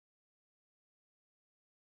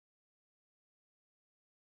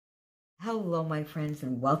Hello, my friends,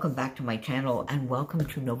 and welcome back to my channel, and welcome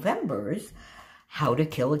to November's How to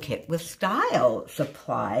Kill a Kit with Style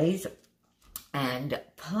Supplies and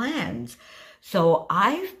Plans. So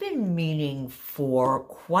I've been meaning for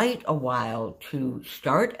quite a while to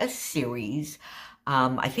start a series.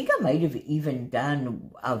 I think I might have even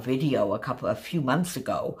done a video a few months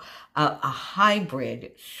ago, a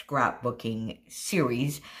hybrid scrapbooking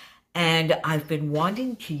series, and I've been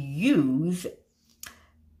wanting to use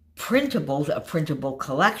printables, a printable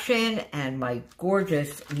collection, and my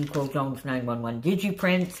gorgeous Nicole Jones 911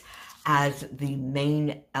 digiprints as the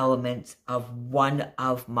main elements of one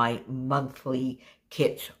of my monthly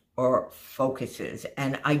kits or focuses.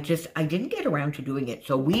 And I didn't get around to doing it,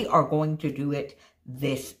 so we are going to do it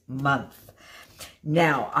this month.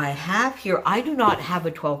 Now, I have here, I do not have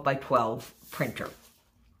a 12 by 12 printer,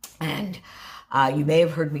 and you may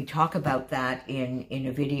have heard me talk about that in a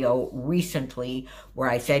video recently where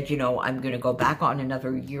I said, you know, I'm going to go back on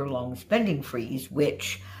another year-long spending freeze,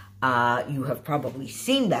 which you have probably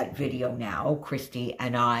seen that video now. Christy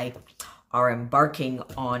and I are embarking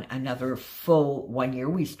on another full 1 year.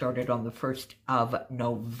 We started on the 1st of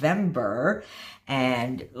November,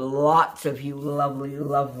 and lots of you lovely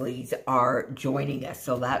lovelies are joining us.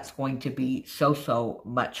 So that's going to be so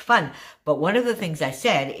much fun. But one of the things I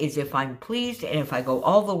said is if I'm pleased and if I go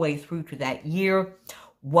all the way through to that year,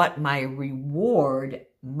 what my reward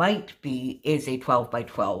might be is a 12 by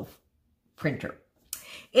 12 printer.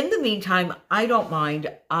 In the meantime, I don't mind.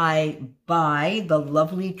 I buy the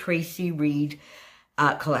lovely Tracy Reed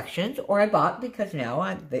collections, or I bought because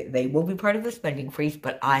now they will be part of the spending freeze,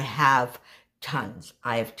 but I have tons.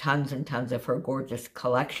 I have tons and tons of her gorgeous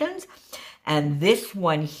collections. And this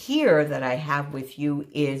one here that I have with you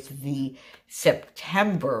is the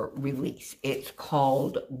September release. It's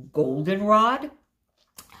called Goldenrod.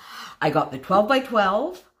 I got the 12 by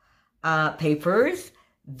 12 papers,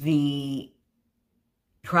 the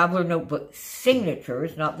Traveler Notebook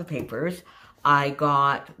signatures, not the papers. I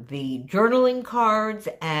got the journaling cards,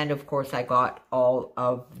 and of course I got all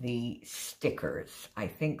of the stickers. I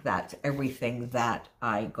think that's everything that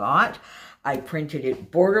I got. I printed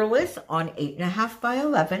it borderless on 8.5 by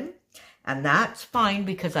 11, and that's fine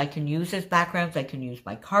because I can use as backgrounds. I can use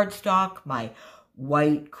my cardstock, my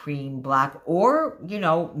white, cream, black, or, you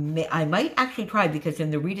know, I might actually try, because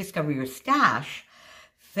in the Rediscover Your Stash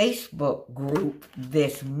Facebook group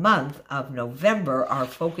this month of November, our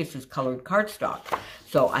focus is colored cardstock.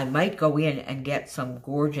 So I might go in and get some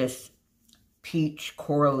gorgeous peach,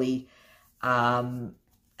 corally, and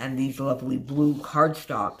these lovely blue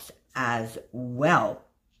cardstocks as well.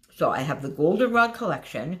 So I have the Goldenrod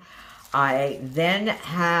collection. I then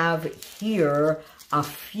have here a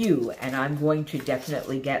few, and I'm going to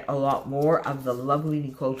definitely get a lot more of the lovely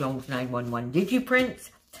Nicole Jones 911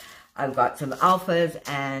 digiprints. I've got some alphas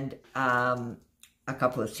and a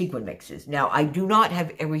couple of sequin mixes. Now, I do not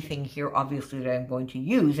have everything here, obviously, that I'm going to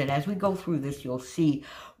use. And as we go through this, you'll see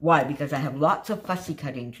why. Because I have lots of fussy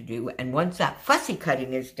cutting to do. And once that fussy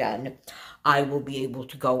cutting is done, I will be able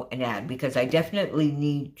to go and add. Because I definitely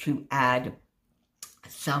need to add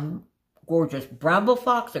some gorgeous Bramble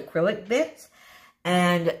Fox acrylic bits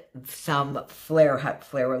and some Flair Hut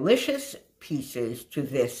Flairalicious pieces to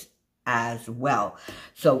this as well.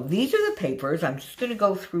 So these are the papers. I'm just going to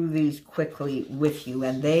go through these quickly with you,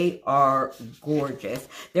 and they are gorgeous.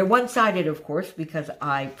 They're one-sided, of course, because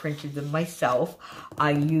I printed them myself.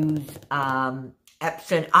 I use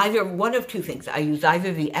Epson, either one of two things. I use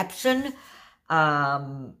either the Epson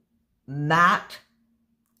matte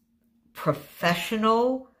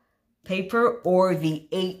professional paper or the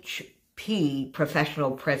HP professional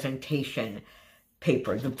presentation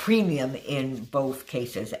paper, the premium in both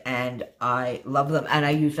cases, and I love them. And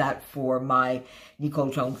I use that for my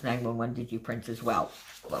Nicole Jones 911 digiprints as well.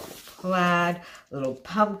 Little plaid, little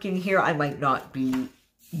pumpkin here. I might not be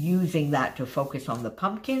using that to focus on the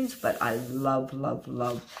pumpkins, but I love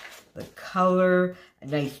the color. A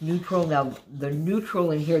nice neutral. Now, the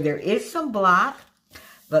neutral in here, there is some black,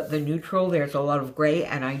 but the neutral, there's a lot of gray,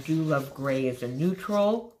 and I do love gray as a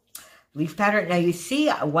neutral. Leaf pattern. Now, you see,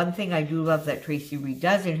 one thing I do love that Tracy Reed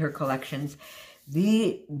does in her collections,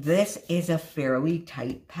 this is a fairly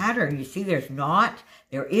tight pattern. You see, there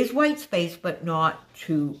is white space, but not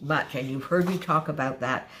too much. And you've heard me talk about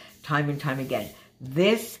that time and time again.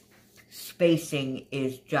 This spacing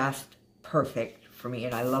is just perfect for me,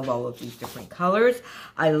 and I love all of these different colors.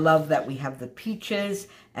 I love that we have the peaches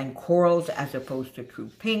and corals as opposed to true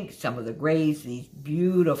pink, some of the grays, these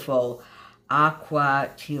beautiful aqua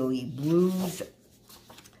tealy blues.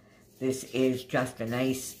 This is just a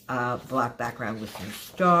nice black background with some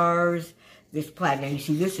stars. this plaid. Now you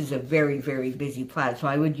see this is a very, very busy plaid, so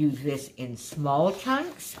I would use this in small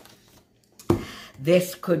chunks.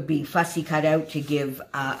 This could be fussy cut out to give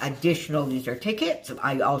additional, these are tickets.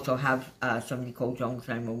 I also have some Nicole Jones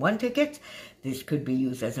 911 tickets. This could be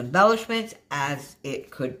used as embellishments, as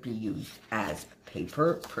it could be used as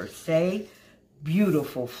paper per se.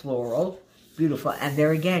 Beautiful floral, beautiful. And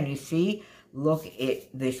there again, you see, look at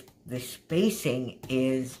this, the spacing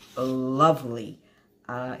is lovely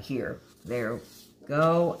here. There we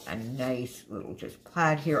go, a nice little just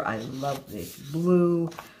plaid here. I love this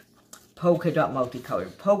blue. Polka dot,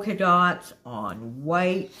 multicolored polka dots on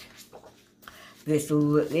white.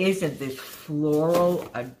 Isn't this floral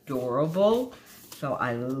adorable? So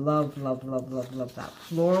I love, love, love, love, love that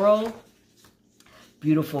floral.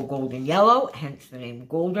 Beautiful golden yellow, hence the name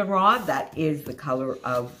goldenrod. That is the color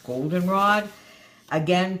of goldenrod.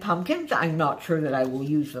 Again, pumpkins. I'm not sure that I will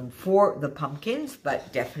use them for the pumpkins,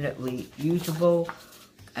 but definitely usable.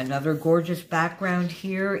 Another gorgeous background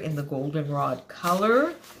here in the goldenrod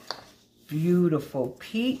color. Beautiful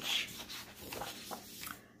peach.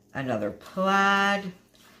 Another plaid.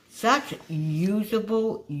 Such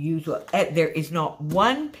usable. There is not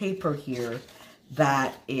one paper here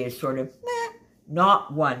that is sort of meh,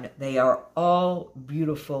 not one. They are all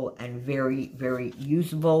beautiful and very, very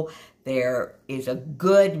usable. There is a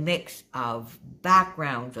good mix of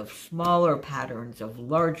backgrounds, of smaller patterns, of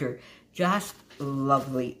larger, just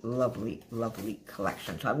lovely, lovely, lovely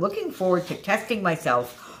collection. So I'm looking forward to testing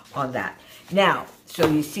myself on that. Now, so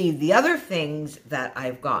you see the other things that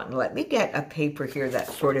I've gotten. Let me get a paper here that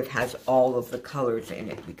sort of has all of the colors in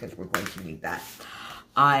it, because we're going to need that.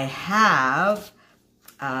 I have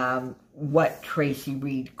what Tracy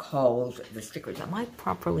Reed calls the stickers. Am I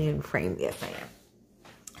properly in frame? Yes, I am.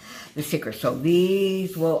 The stickers. So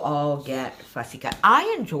these will all get fussy cut.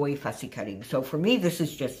 I enjoy fussy cutting. So for me, this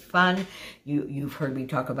is just fun. You've heard me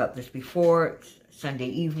talk about this before. Sunday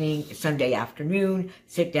evening, Sunday afternoon,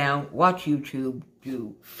 sit down, watch YouTube,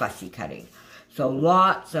 do fussy cutting. So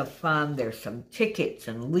lots of fun. There's some tickets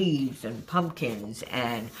and leaves and pumpkins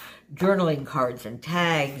and journaling cards and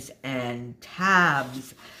tags and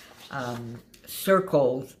tabs,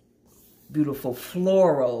 circles, beautiful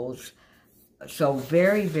florals. So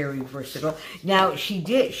very, very versatile. Now, she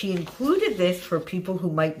included this for people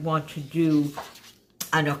who might want to do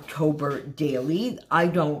an October daily. I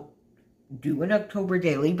don't do an October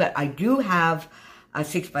daily, but I do have a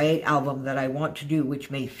 6x8 album that I want to do, which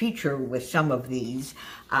may feature with some of these,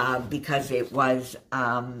 because it was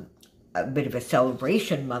a bit of a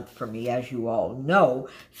celebration month for me, as you all know.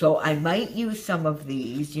 So I might use some of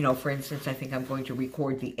these. You know, for instance, I think I'm going to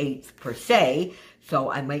record the 8th per se,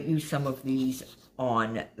 so I might use some of these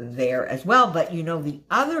on there as well. But you know, the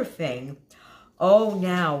other thing, oh,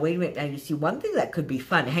 now, wait a minute. Now, you see, one thing that could be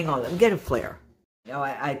fun. Hang on, let me get a flare. Now,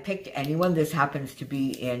 I picked anyone. This happens to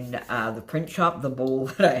be in the print shop, the bowl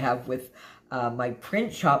that I have with my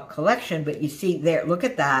print shop collection. But you see there, look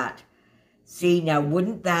at that. See, now,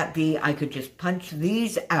 wouldn't that be, I could just punch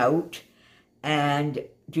these out and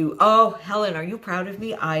do, oh, Helen, are you proud of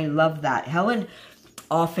me? I love that. Helen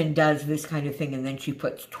often does this kind of thing, and then she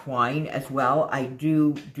puts twine as well. I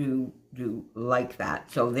do like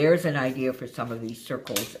that. So there's an idea for some of these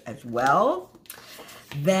circles as well.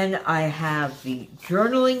 Then I have the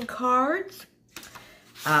journaling cards,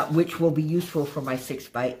 which will be useful for my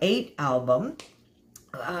 6x8 album.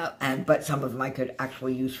 But some of them I could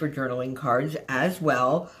actually use for journaling cards as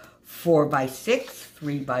well.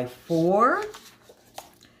 4x6, 3x4.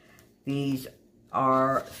 These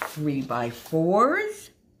are 3x4s.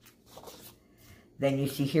 Then you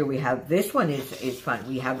see here we have, this one is fun.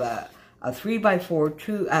 We have a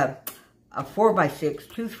 3x4, a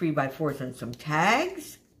 4x6, 2 3x4s, and some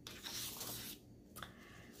tags.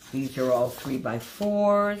 These are all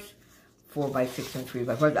 3x4s, 4x6 and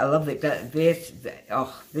 3x4s. I love that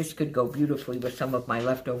this could go beautifully with some of my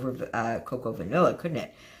leftover cocoa vanilla, couldn't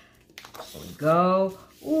it? There we go.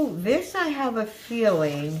 Ooh, this I have a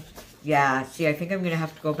feeling, yeah, see, I think I'm going to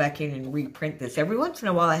have to go back in and reprint this. Every once in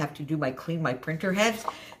a while I have to clean my printer heads,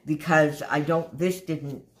 because this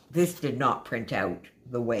did not print out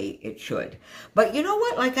the way it should. But you know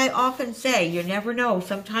what? Like I often say, you never know.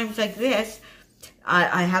 Sometimes like this,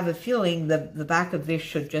 I have a feeling the back of this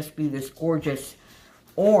should just be this gorgeous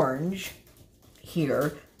orange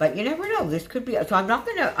here. But you never know. This could be. So I'm not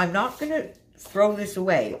gonna throw this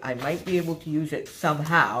away. I might be able to use it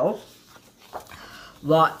somehow.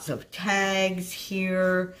 Lots of tags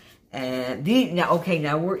here, and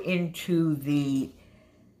now we're into the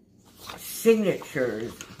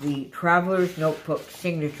signatures, the Traveler's Notebook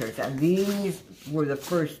signatures, and these were the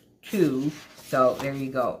first two So there you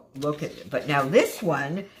go. Look at it. But now this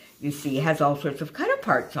one, you see, has all sorts of cut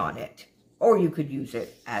parts on it. Or you could use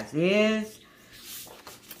it as is.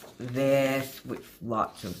 This with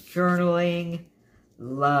lots of journaling.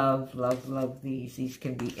 Love, love, love these. These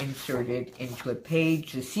can be inserted into a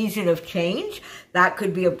page. The season of change, that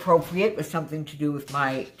could be appropriate with something to do with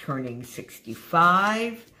my turning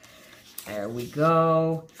 65. There we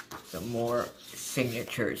go. Some more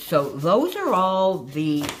signatures. So those are all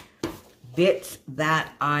the bits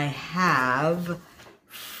that I have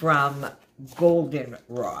from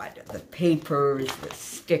Goldenrod. The papers, the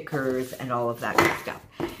stickers, and all of that good stuff.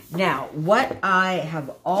 Now, what I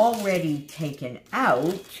have already taken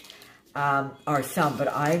out are some, but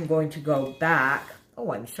I'm going to go back.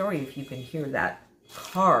 Oh, I'm sorry if you can hear that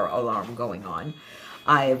car alarm going on.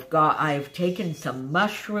 I've taken some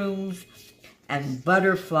mushrooms and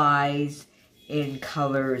butterflies in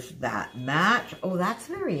colors that match. Oh, that's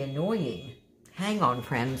very annoying. Hang on,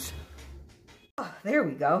 friends. Oh, there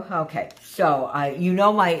we go. Okay, so you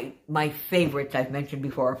know my favorites I've mentioned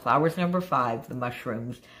before, flowers number 5, the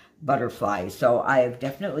mushrooms, butterflies. So I have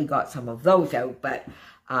definitely got some of those out, but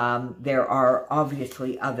there are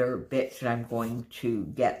obviously other bits that I'm going to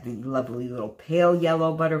get. The lovely little pale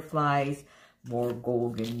yellow butterflies, more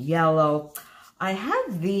golden yellow. I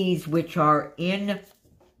have these which are in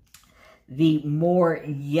the more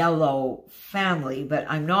yellow family, but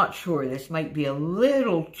I'm not sure. This might be a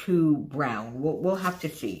little too brown. We'll have to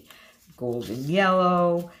see. Golden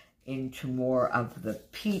yellow into more of the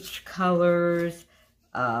peach colors,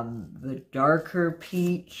 the darker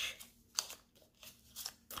peach,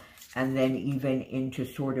 and then even into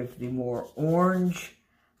sort of the more orange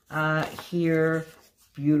here.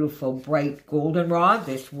 Beautiful bright goldenrod.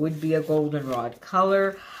 This would be a goldenrod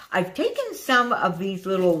color. I've taken some of these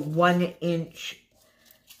little 1-inch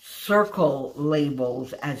circle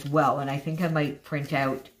labels as well, and I think I might print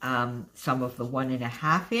out some of the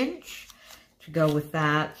 1.5-inch to go with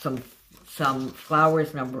that. Some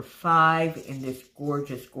flowers number 5 in this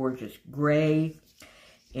gorgeous, gorgeous gray.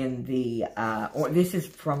 In the or this is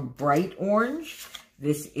from bright orange.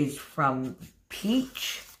 This is from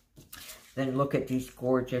peach. Then look at these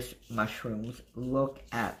gorgeous mushrooms. Look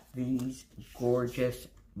at these gorgeous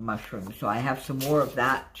mushrooms. So I have some more of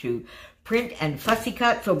that to print and fussy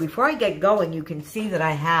cut. So before I get going, you can see that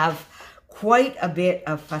I have quite a bit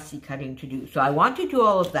of fussy cutting to do. So I want to do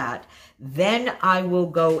all of that. Then I will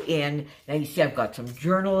go in. Now you see I've got some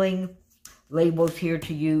journaling labels here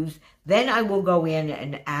to use. Then I will go in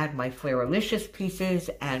and add my Flairalicious pieces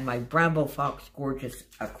and my Bramble Fox Gorgeous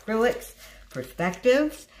acrylics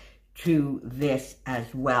perspectives to this as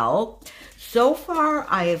well. So far,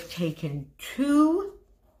 I have taken 2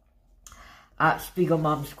 Spiegel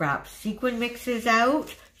Mom Scrap sequin mixes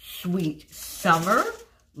out. Sweet Summer.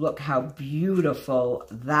 Look how beautifully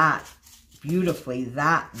that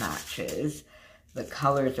matches. The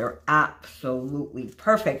colors are absolutely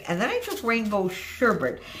perfect. And then I took Rainbow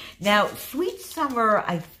Sherbet. Now, Sweet Summer,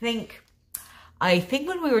 I think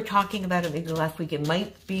when we were talking about it maybe last week, it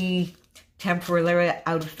might be temporarily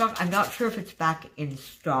out of stock. I'm not sure if it's back in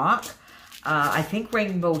stock. I think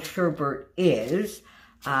Rainbow Sherbet is,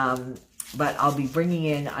 but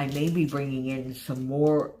I may be bringing in some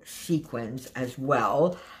more sequins as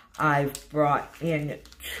well. I've brought in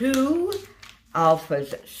 2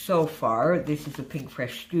 alphas so far. This is a Pink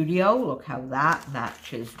Fresh Studio. Look how that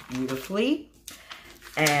matches beautifully.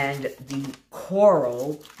 And the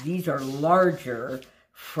coral, these are larger,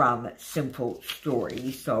 from Simple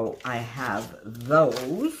Stories, so I have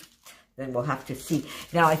those. Then we'll have to see.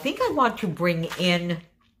 Now, I think I want to bring in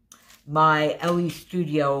my LE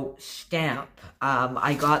Studio stamp.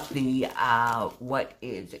 I got the, what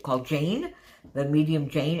is it called? Jane, the medium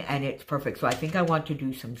Jane, and it's perfect. So I think I want to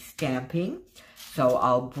do some stamping. So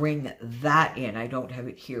I'll bring that in. I don't have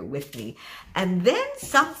it here with me. And then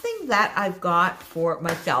something that I've got for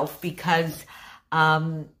myself, because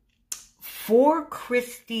for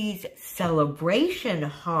Christy's celebration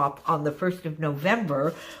hop on the 1st of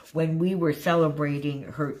November, when we were celebrating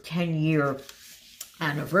her 10-year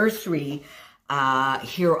anniversary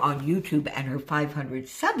here on YouTube and her 500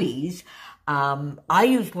 subbies, I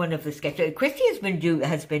used one of the sketches. Christy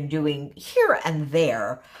has been doing here and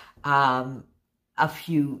there a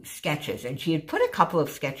few sketches, and she had put a couple of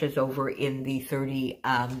sketches over in the 30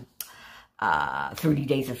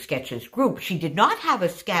 Days of Sketches group. She did not have a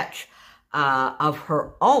sketch of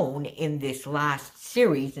her own in this last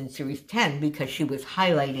series, in Series 10, because she was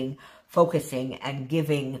highlighting, focusing, and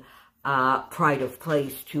giving pride of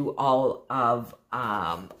place to all of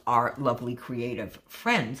our lovely creative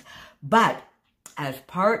friends. But as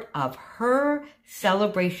part of her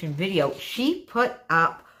celebration video, she put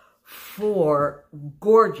up 4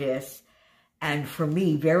 gorgeous and, for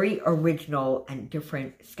me, very original and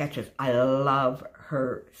different sketches. I love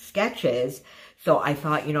her sketches. So I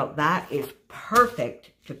thought, you know, that is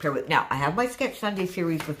perfect to pair with. Now, I have my Sketch Sunday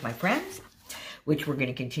series with my friends, which we're going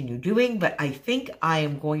to continue doing. But I think I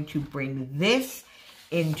am going to bring this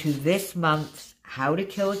into this month's How to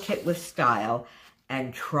Kill a Kit with Style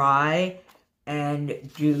and try and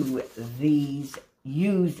do these,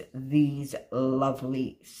 use these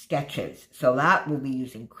lovely sketches. So that will be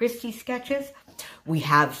using Christy sketches. We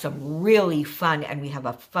have some really fun, and we have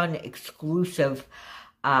a fun exclusive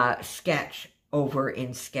sketch over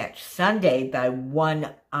in Sketch Sunday by one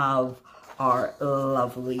of our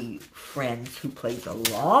lovely friends who plays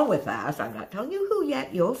along with us. I'm not telling you who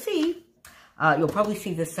yet. You'll see. You'll probably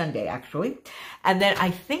see this Sunday, actually. And then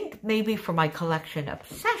I think maybe for my collection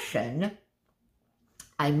obsession,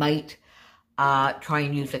 I might try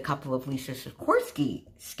and use a couple of Lisa Sikorsky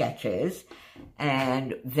sketches.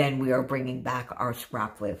 And then we are bringing back our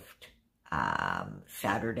Scrap Lift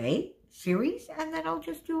Saturday series. And then I'll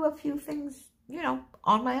just do a few things, you know,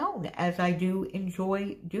 on my own, as I do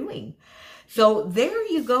enjoy doing. So there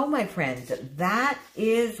you go, my friends. That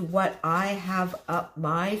is what I have up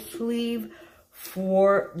my sleeve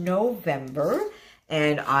for November.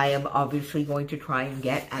 And I am obviously going to try and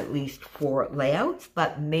get at least 4 layouts,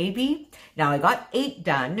 but maybe, now I got 8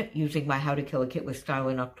 done using my How to Kill a Kit with Style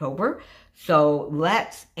in October. So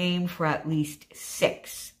let's aim for at least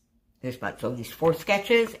 6 this month. So these 4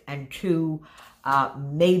 sketches and 2,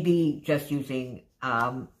 maybe just using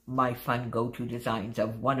my fun go-to designs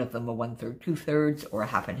of one of them a 1/3, 2/3, or a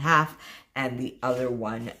half and half, and the other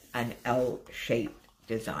one an L-shaped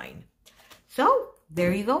design. So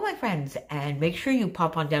there you go, my friends, and make sure you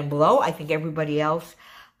pop on down below. I think everybody else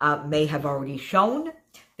may have already shown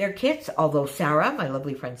their kits, although Sarah, my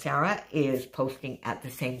lovely friend Sarah, is posting at the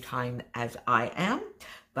same time as I am.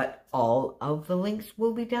 But all of the links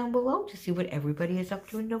will be down below to see what everybody is up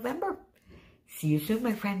to in November. See you soon,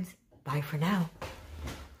 my friends. Bye for now.